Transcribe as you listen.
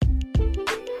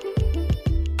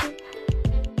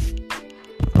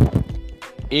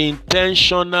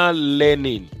Intentional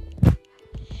learning.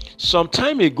 Some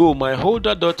time ago, my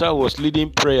older daughter was leading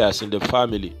prayers in the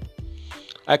family.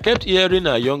 I kept hearing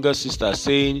her younger sister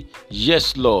saying,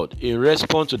 "Yes, Lord," in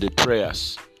response to the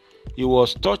prayers. It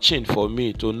was touching for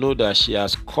me to know that she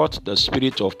has caught the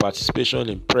spirit of participation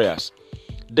in prayers,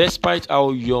 despite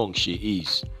how young she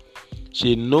is.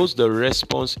 She knows the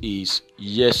response is,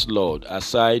 "Yes, Lord,"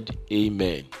 aside,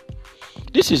 "Amen."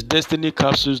 This is Destiny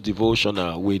Capsules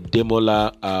Devotional with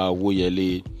Demola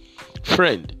Awoyele.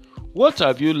 Friend, what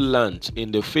have you learned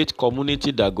in the faith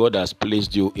community that God has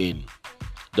placed you in?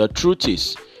 The truth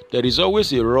is, there is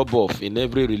always a rub-off in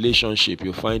every relationship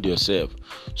you find yourself,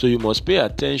 so you must pay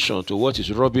attention to what is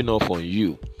rubbing off on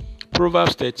you.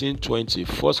 Proverbs 13:20,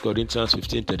 1 Corinthians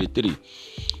 15:33.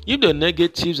 If the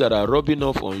negatives that are rubbing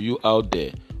off on you out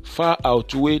there far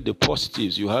outweigh the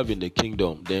positives you have in the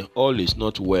kingdom, then all is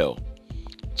not well.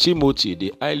 Timothy,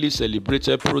 the highly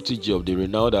celebrated protege of the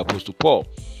renowned Apostle Paul,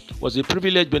 was a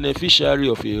privileged beneficiary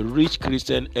of a rich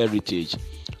Christian heritage.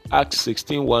 Acts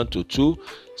 16:1-2,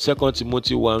 2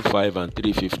 Timothy 1:5 and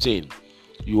 3:15.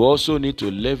 You also need to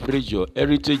leverage your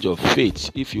heritage of faith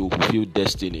if you fulfill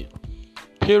destiny.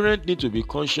 Parents need to be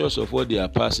conscious of what they are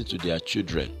passing to their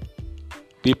children.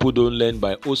 People don't learn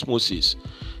by osmosis.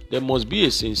 There must be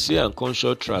a sincere and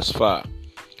conscious transfer.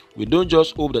 We don't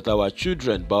just hope that our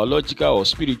children, biological or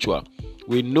spiritual,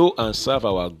 will know and serve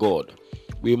our God.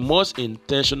 We must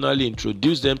intentionally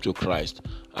introduce them to Christ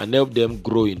and help them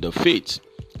grow in the faith.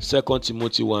 2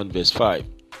 Timothy 1:5.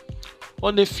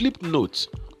 On a flip note,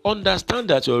 understand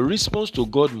that your response to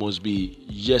God must be,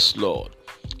 "Yes, Lord."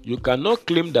 You cannot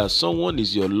claim that someone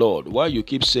is your Lord while you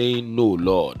keep saying, "No,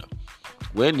 Lord."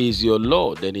 When he is your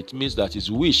Lord, then it means that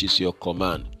his wish is your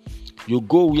command. You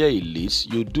go where he leads,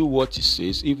 you do what he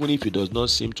says, even if it does not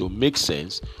seem to make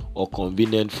sense or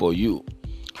convenient for you.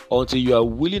 Until you are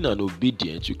willing and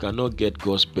obedient, you cannot get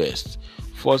God's best.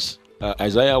 First,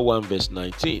 Isaiah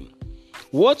 1:19.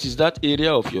 What is that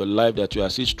area of your life that you are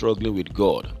still struggling with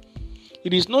God?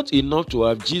 It is not enough to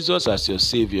have Jesus as your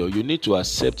Savior. You need to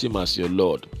accept him as your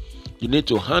Lord. You need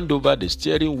to hand over the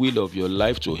steering wheel of your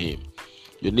life to him.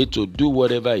 You need to do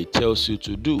whatever he tells you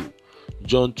to do.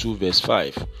 John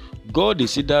 2:5. God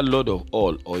is either Lord of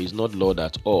all or is not Lord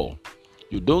at all.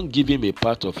 You don't give him a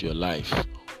part of your life.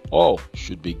 All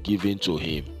should be given to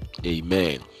him.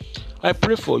 Amen. I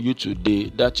pray for you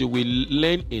today that you will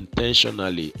learn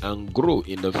intentionally and grow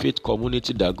in the faith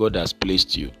community that God has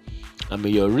placed you. And may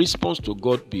your response to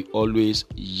God be always,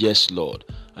 "Yes, Lord."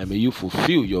 And may you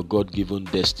fulfill your God-given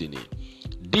destiny.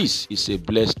 This is a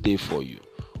blessed day for you.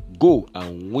 Go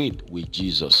and win with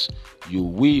Jesus. You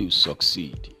will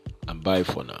succeed. And bye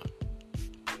for now.